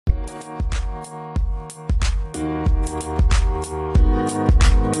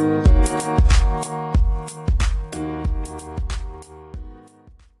Hey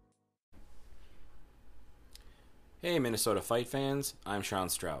Minnesota Fight fans, I'm Sean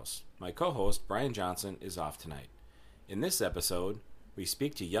Strauss. My co-host Brian Johnson is off tonight. In this episode, we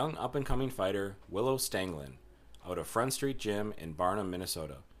speak to young up-and-coming fighter Willow Stangeland out of Front Street Gym in Barnum,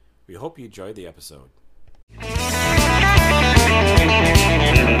 Minnesota. We hope you enjoyed the episode.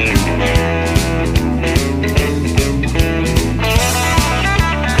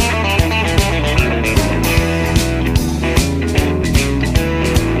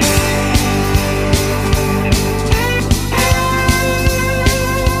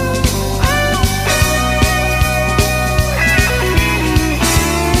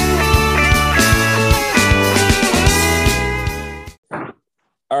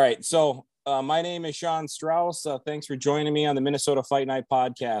 All right, so my name is Sean Strauss. Thanks for joining me on the Minnesota Fight Night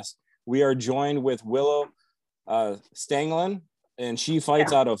podcast. We are joined with Willow Stangeland, and she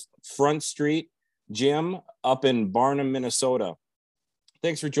fights out of Front Street Gym up in Barnum, Minnesota.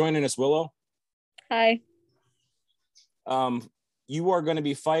 Thanks for joining us, Willow. Hi. You are going to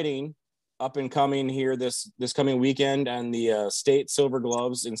be fighting up and coming here this coming weekend on the state silver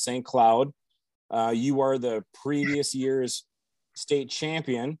gloves in St. Cloud. You are the previous year's state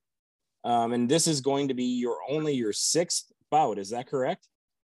champion, and this is going to be your sixth bout. Is that correct?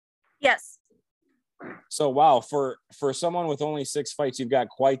 Yes. So wow, for someone with only 6 fights, you've got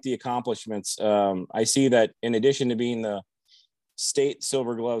quite the accomplishments. I see that in addition to being the state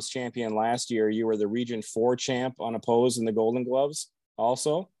silver gloves champion last year, you were the region 4 champ unopposed in the golden gloves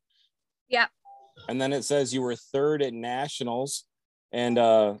also. Yeah. And then it says you were 3rd at nationals and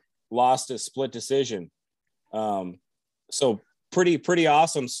lost a split decision. So pretty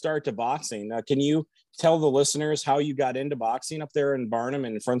awesome start to boxing. Can you tell the listeners how you got into boxing up there in Barnum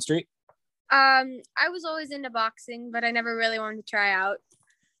and Front Street? I was always into boxing, but I never really wanted to try out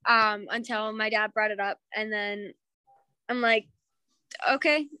until my dad brought it up, and then I'm like,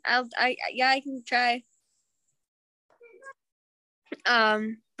 okay, I can try.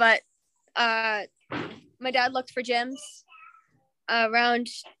 But my dad looked for gyms around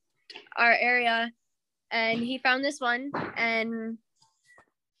our area, and he found this one, and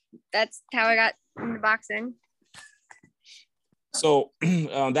that's how I got into boxing. So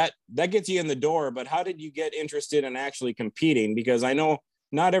that gets you in the door, but how did you get interested in actually competing? Because I know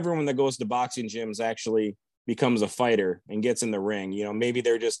not everyone that goes to boxing gyms actually becomes a fighter and gets in the ring. You know, maybe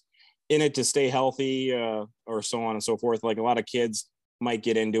they're just in it to stay healthy or so on and so forth. Like a lot of kids might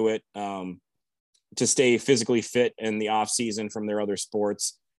get into it to stay physically fit in the off season from their other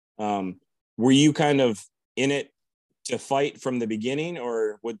sports. Were you kind of in it to fight from the beginning,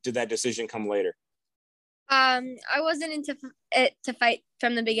 or did that decision come later? I wasn't into it to fight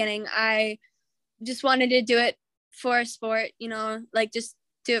from the beginning. I just wanted to do it for a sport, you know, like just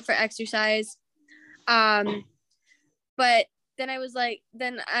do it for exercise. But then I was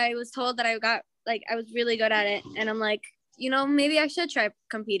told that I was really good at it, and I'm like, you know, maybe I should try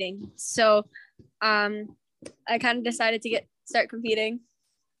competing. So I kind of decided to start competing.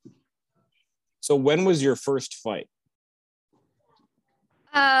 So when was your first fight?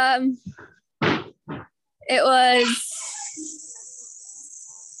 It was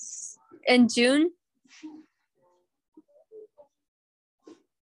in June.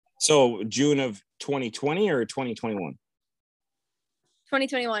 So June of 2020 or 2021?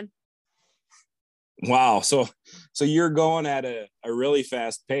 2021. Wow. So you're going at a really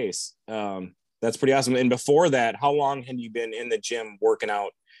fast pace. That's pretty awesome. And before that, how long had you been in the gym working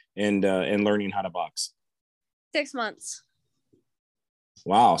out and learning how to box? 6 months.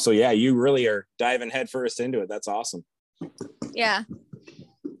 Wow. So yeah, you really are diving headfirst into it. That's awesome. Yeah.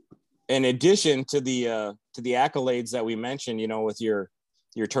 In addition to the accolades that we mentioned, you know, with your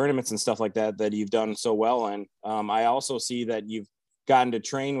tournaments and stuff like that you've done so well in, I also see that you've gotten to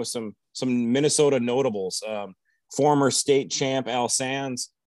train with some Minnesota notables, former state champ Al Sands.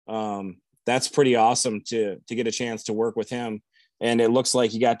 That's pretty awesome to get a chance to work with him. And it looks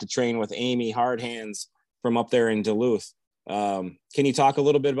like you got to train with Amy Hardhands from up there in Duluth. Can you talk a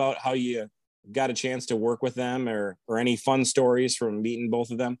little bit about how you got a chance to work with them, or any fun stories from meeting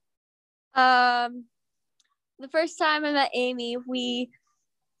both of them? The first time I met Amy, we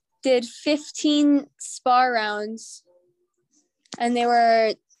did 15 spar rounds, and they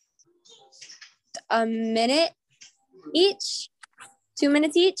were a minute each, 2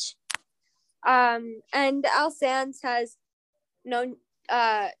 minutes each. And Al Sands has known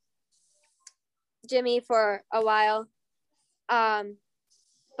Jimmy for a while.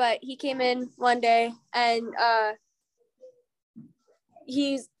 But he came in one day, and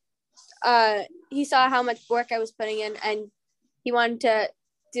he saw how much work I was putting in, and he wanted to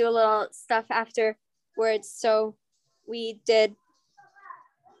do a little stuff afterwards. So we did,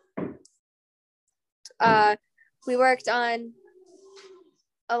 we worked on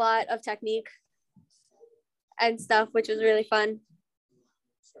a lot of technique and stuff, which was really fun.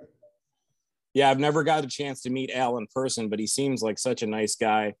 Yeah, I've never got a chance to meet Al in person, but he seems like such a nice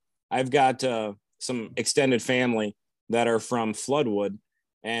guy. I've got some extended family that are from Floodwood,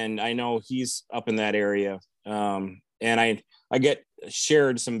 and I know he's up in that area. And I get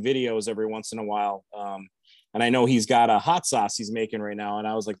shared some videos every once in a while. And I know he's got a hot sauce he's making right now. And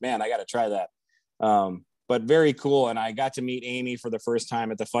I was like, man, I got to try that. But very cool. And I got to meet Amy for the first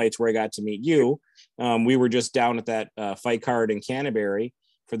time at the fights where I got to meet you. We were just down at that fight card in Canterbury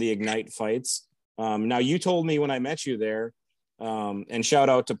for the Ignite fights. Now you told me when I met you there, and shout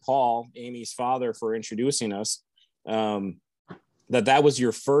out to Paul, Amy's father, for introducing us, that was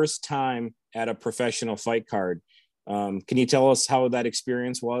your first time at a professional fight card. Can you tell us how that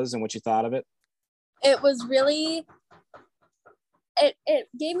experience was and what you thought of it? It was really, it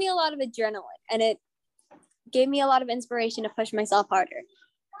gave me a lot of adrenaline, and it gave me a lot of inspiration to push myself harder.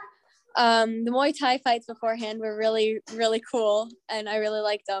 The Muay Thai fights beforehand were really, really cool, and I really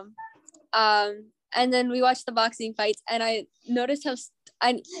liked them. And then we watched the boxing fights, and I noticed how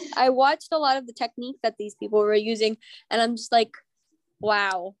I watched a lot of the technique that these people were using, and I'm just like,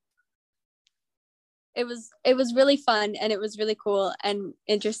 wow. It was really fun, and it was really cool and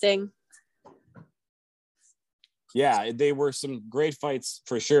interesting. Yeah, they were some great fights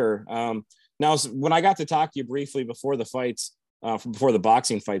for sure. Now, when I got to talk to you briefly before the fights, before the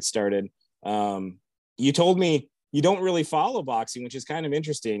boxing fight started, you told me you don't really follow boxing, which is kind of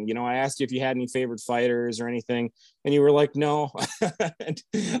interesting. You know, I asked you if you had any favorite fighters or anything, and you were like, no. And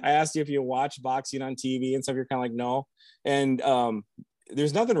I asked you if you watch boxing on TV and stuff. You're kind of like, no. And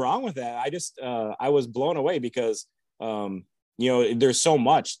there's nothing wrong with that. I was blown away because, there's so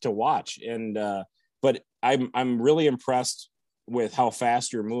much to watch. And, but I'm really impressed with how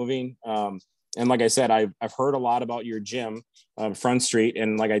fast you're moving. And like I said, I've heard a lot about your gym, Front Street.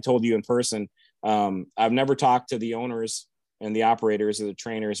 And like I told you in person, I've never talked to the owners and the operators or the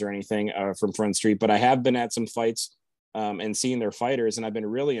trainers or anything from Front Street, but I have been at some fights and seen their fighters. And I've been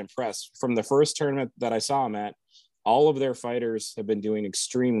really impressed. From the first tournament that I saw them at, all of their fighters have been doing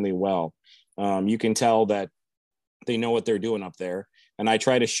extremely well. You can tell that they know what they're doing up there. And I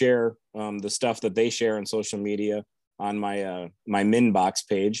try to share the stuff that they share on social media on my my Minbox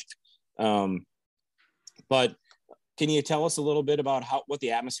page. But can you tell us a little bit about what the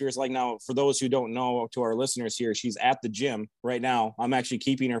atmosphere is like now? For those who don't know, to our listeners here, she's at the gym right now. I'm actually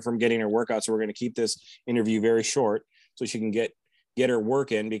keeping her from getting her workout, so we're going to keep this interview very short so she can get her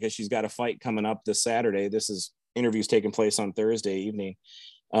work in, because she's got a fight coming up this Saturday. Interviews taking place on Thursday evening.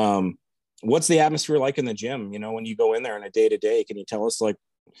 What's the atmosphere like in the gym? You know, when you go in there on a day to day, can you tell us, like,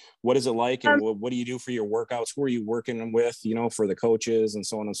 what is it like, and what do you do for your workouts? Who are you working with, for the coaches and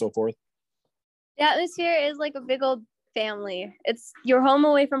so on and so forth? The atmosphere is like a big old family. It's your home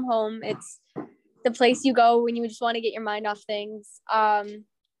away from home. It's the place you go when you just want to get your mind off things. I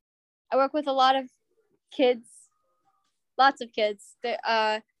work with a lot of kids, lots of kids.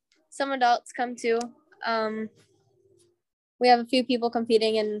 Some adults come too. We have a few people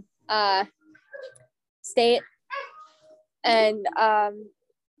competing in state, and I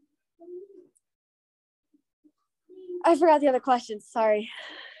forgot the other questions. Sorry.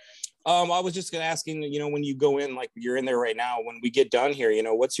 I was just asking, when you go in, like you're in there right now, when we get done here,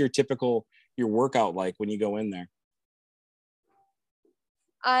 what's your workout like when you go in there?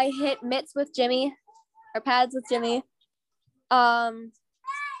 I hit mitts with Jimmy, or pads with Jimmy.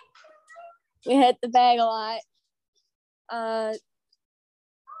 We hit the bag a lot.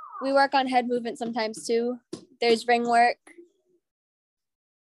 We work on head movement sometimes too. There's ring work.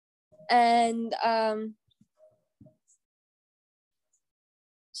 And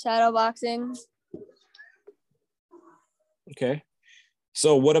shadow boxing. Okay.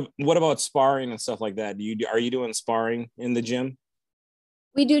 So what about sparring and stuff like that? Are you doing sparring in the gym?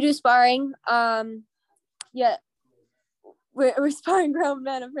 We do sparring. Yeah. We're sparring grown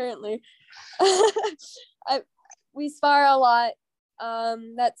men, apparently. We spar a lot.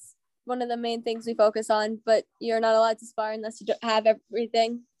 That's one of the main things we focus on, but you're not allowed to spar unless you don't have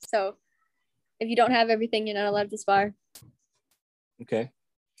everything. So if you don't have everything, you're not allowed to spar. Okay.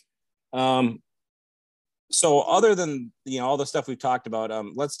 So other than, all the stuff we've talked about,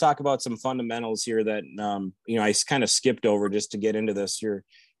 let's talk about some fundamentals here that, I kind of skipped over just to get into this.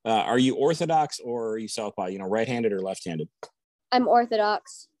 Are you orthodox or are you southpaw, right-handed or left-handed? I'm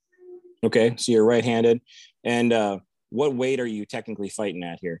orthodox. Okay. So you're right-handed. And what weight are you technically fighting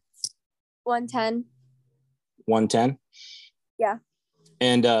at here? 110. 110? Yeah.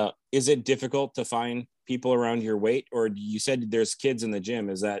 And is it difficult to find people around your weight, or you said there's kids in the gym?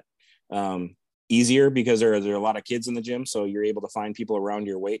 Is that easier because there are a lot of kids in the gym, so you're able to find people around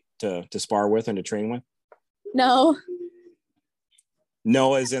your weight to spar with and to train with? No.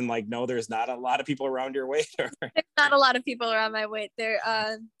 No, as in like, no, there's not a lot of people around your weight? Or? There's not a lot of people around my weight.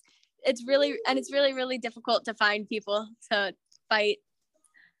 It's really, really difficult to find people to fight.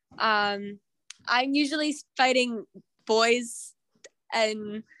 I'm usually fighting boys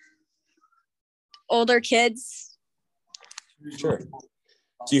and older kids. Sure.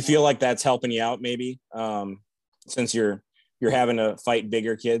 Do you feel like that's helping you out maybe? Since you're having to fight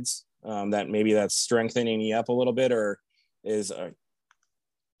bigger kids, that maybe that's strengthening you up a little bit, or is,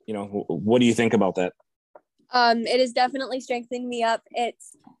 what do you think about that? It is definitely strengthening me up.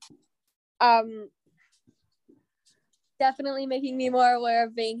 It's definitely making me more aware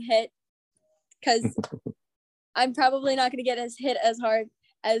of being hit, because I'm probably not going to get hit as hard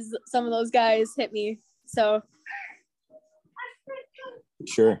as some of those guys hit me. So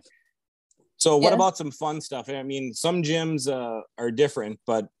sure. So what about some fun stuff? I mean, some gyms are different,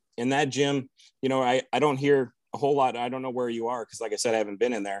 but in that gym, I don't hear a whole lot. I don't know where you are, because like I said, I haven't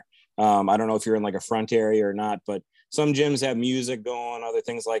been in there. I don't know if you're in like a front area or not, but some gyms have music going, other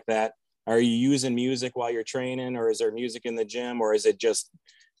things like that. Are you using music while you're training, or is there music in the gym, or is it just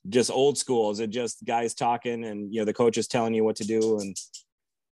old school? Is it just guys talking and, the coach is telling you what to do?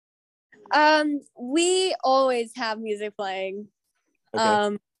 And we always have music playing.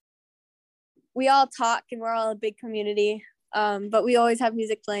 Okay. We all talk and we're all a big community. But we always have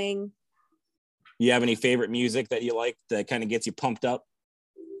music playing. You have any favorite music that you like that kind of gets you pumped up?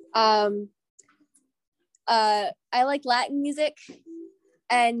 I like Latin music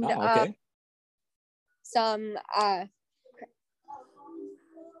and okay. Some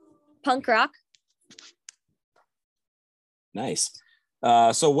punk rock. Nice.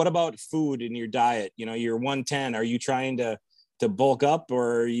 So what about food in your diet? You're 110. Are you trying to bulk up,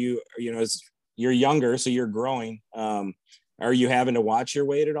 or are you, as you're younger, so you're growing? Are you having to watch your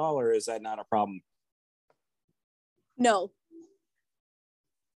weight at all, or is that not a problem? No.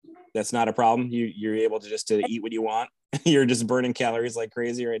 That's not a problem. You're able to eat what you want. You're just burning calories like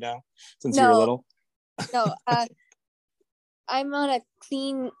crazy right now since you're little. No. I'm on a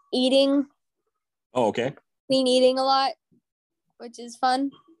clean eating. Oh, okay. Clean eating a lot, which is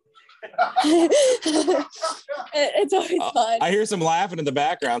fun. It's always fun. I hear some laughing in the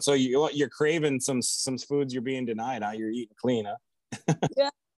background. So you're craving some foods you're being denied, huh? You're eating clean, huh? Yeah.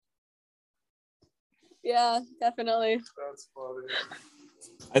 Yeah, definitely. That's funny.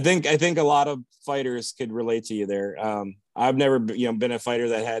 I think a lot of fighters could relate to you there. I've never been a fighter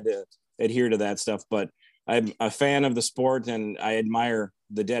that had to adhere to that stuff, but I'm a fan of the sport, and I admire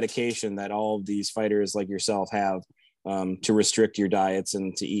the dedication that all of these fighters like yourself have to restrict your diets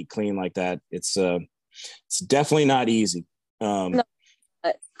and to eat clean like that. It's definitely not easy. No.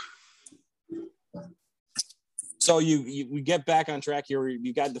 So we get back on track here.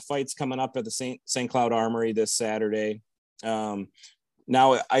 You got the fights coming up at the St. Cloud Armory this Saturday.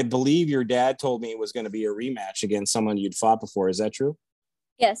 Now, I believe your dad told me it was going to be a rematch against someone you'd fought before. Is that true?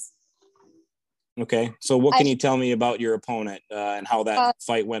 Yes. Okay. So what can you tell me about your opponent and how that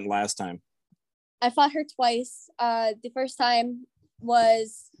fight went last time? I fought her twice. The first time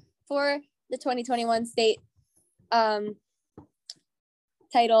was for the 2021 state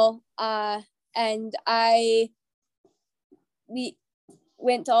title. And we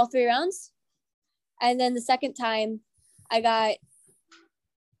went to all 3 rounds. And then the second time I got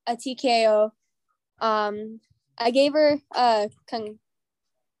a TKO. I gave her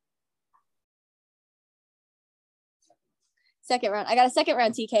second round. I got a second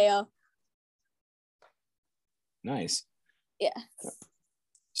round TKO. Nice. Yeah.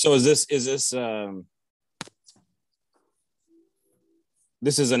 So is this this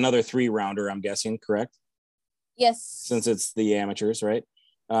is another 3-rounder, I'm guessing, correct? Yes. Since it's the amateurs, right?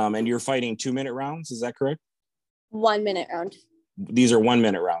 And you're fighting 2-minute rounds, is that correct? 1-minute round. These are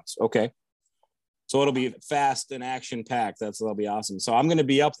 1-minute rounds. Okay. So it'll be fast and action packed. That'll be awesome. So I'm going to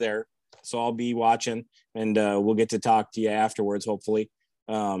be up there. So I'll be watching, and we'll get to talk to you afterwards, hopefully.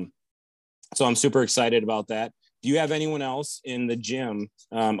 So I'm super excited about that. Do you have anyone else in the gym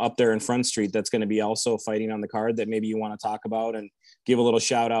up there in Front Street that's going to be also fighting on the card that maybe you want to talk about and give a little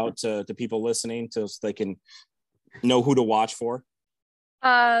shout out to people listening so they can know who to watch for?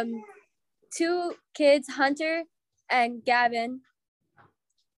 2 kids, Hunter and Gavin.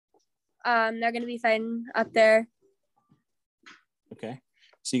 They're going to be fighting up there. Okay.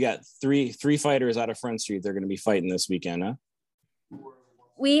 So you got three fighters out of Front Street. They're going to be fighting this weekend, huh?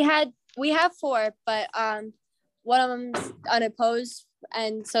 We have 4, but one of them's unopposed,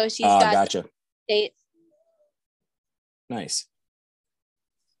 and so she's got gotcha. State. Nice.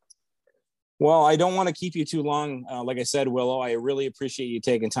 Well, I don't want to keep you too long. Like I said, Willow, I really appreciate you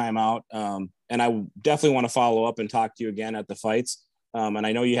taking time out. And I definitely want to follow up and talk to you again at the fights. And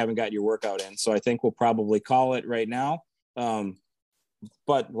I know you haven't got your workout in, so I think we'll probably call it right now.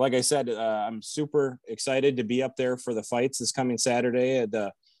 But like I said, I'm super excited to be up there for the fights this coming Saturday at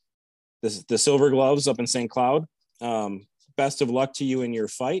the Silver Gloves up in St. Cloud. Best of luck to you in your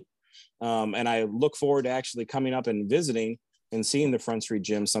fight. And I look forward to actually coming up and visiting and seeing the Front Street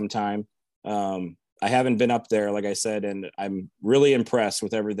Gym sometime. I haven't been up there, like I said, and I'm really impressed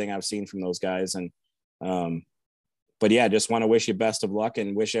with everything I've seen from those guys. And, but yeah, just want to wish you best of luck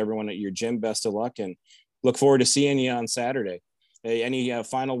and wish everyone at your gym best of luck and look forward to seeing you on Saturday. Hey, any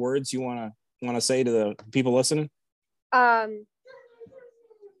final words you want to say to the people listening? No,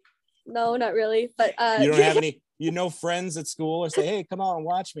 not really, but you don't have any, friends at school or say, hey, come on and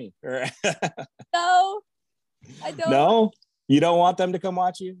watch me. No, I don't. No? You don't want them to come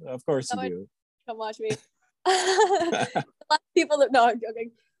watch you? Of course you do. Come watch me. A lot of people that, no, I'm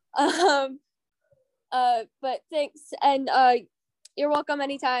joking. But thanks, and you're welcome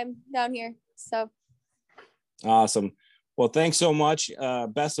anytime down here. So awesome. Well, thanks so much.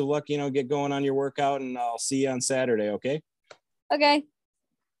 Best of luck. Get going on your workout, and I'll see you on Saturday. Okay. Okay.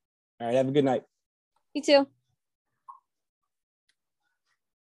 All right. Have a good night. You too.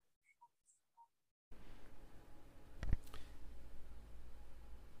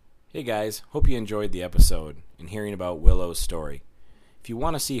 Hey guys, hope you enjoyed the episode and hearing about Willow's story. If you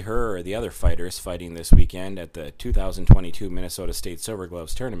want to see her or the other fighters fighting this weekend at the 2022 Minnesota State Silver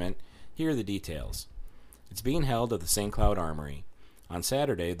Gloves Tournament, here are the details. It's being held at the St. Cloud Armory. On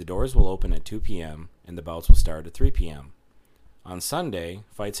Saturday, the doors will open at 2 p.m. and the bouts will start at 3 p.m. On Sunday,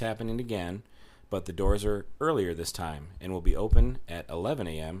 fights happening again, but the doors are earlier this time and will be open at 11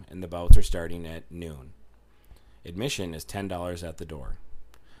 a.m. and the bouts are starting at noon. Admission is $10 at the door.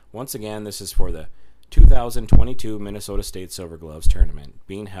 Once again, this is for the 2022 Minnesota State Silver Gloves Tournament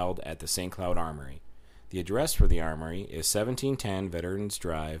being held at the St. Cloud Armory. The address for the Armory is 1710 Veterans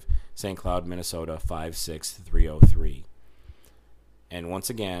Drive, St. Cloud, Minnesota 56303. And once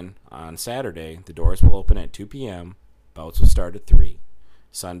again, on Saturday, the doors will open at 2 p.m., bouts will start at 3.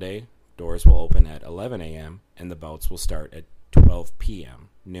 Sunday, doors will open at 11 a.m., and the bouts will start at 12 p.m.,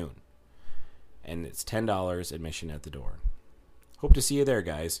 noon. And it's $10 admission at the door. Hope to see you there,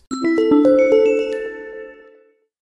 guys.